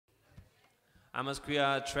ამას ქვია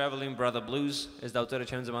Traveling Brother Blues, ეს დავწერე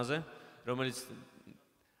ჩემ ძმაზე, რომელიც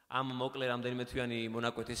ამ მოკლე რამდენიმე თვიანი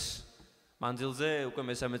მონაკვეთის მანძილზე უკვე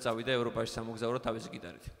მესამე წავიდა ევროპაში სამოგზაუროდ თავისი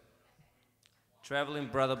გიტარით. Traveling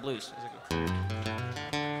Brother Blues.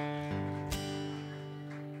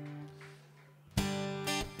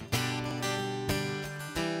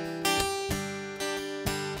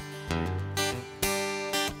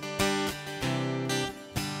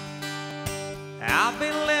 I've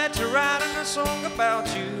been led to writing a song about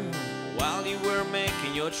you while you were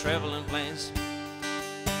making your traveling plans.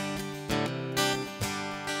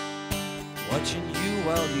 Watching you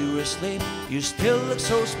while you were asleep, you still look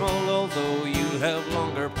so small although you have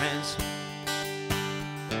longer pants.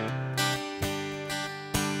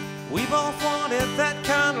 We both wanted that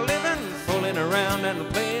kind of living, fooling around and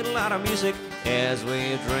playing a lot of music as we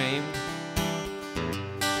dreamed.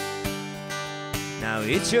 Now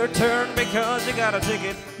it's your turn because you got a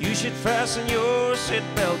ticket. You should fasten your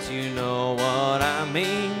seatbelt, you know what I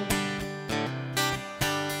mean.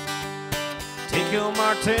 Take your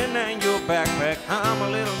Martin and your backpack. I'm a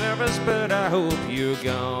little nervous, but I hope you're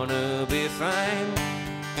gonna be fine.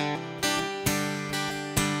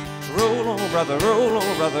 Roll on, brother,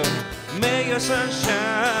 may your sun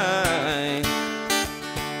shine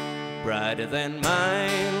brighter than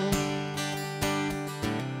mine.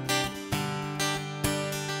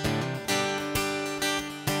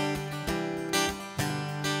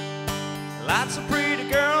 Lots of pretty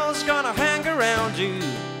girls gonna hang around you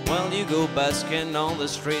while you go busking on the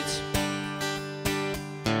streets.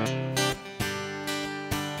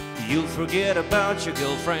 You'll forget about your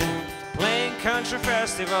girlfriend, playing country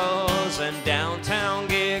festivals and downtown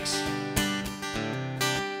gigs.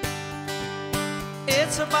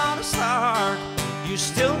 It's about to start, you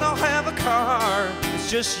still don't have a car.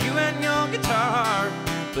 It's just you and your guitar,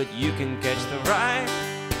 but you can catch the ride.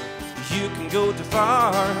 You can go too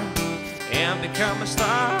far and become a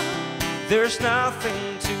star. There's nothing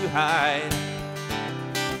to hide.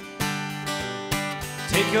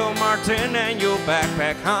 Take your Martin and your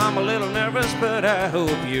backpack. I'm a little nervous, but I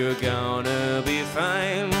hope you're gonna be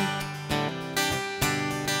fine.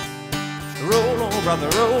 Roll on,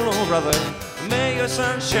 brother, may your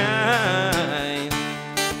sun shine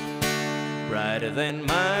brighter than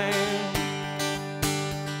mine.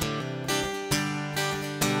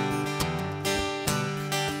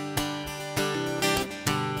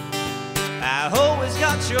 I always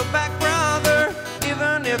got your back, brother,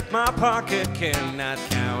 even if my pocket cannot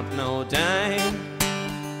count no dime.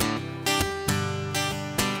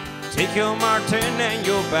 Take your Martin and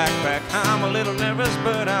your backpack. I'm a little nervous,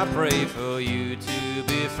 but I pray for you to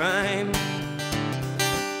be fine.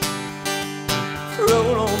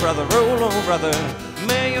 Roll on, brother,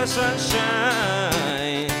 may your sun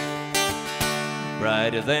shine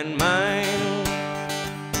brighter than mine.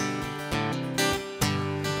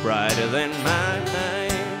 Brighter than mine.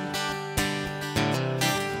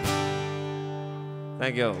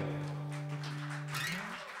 Thank you.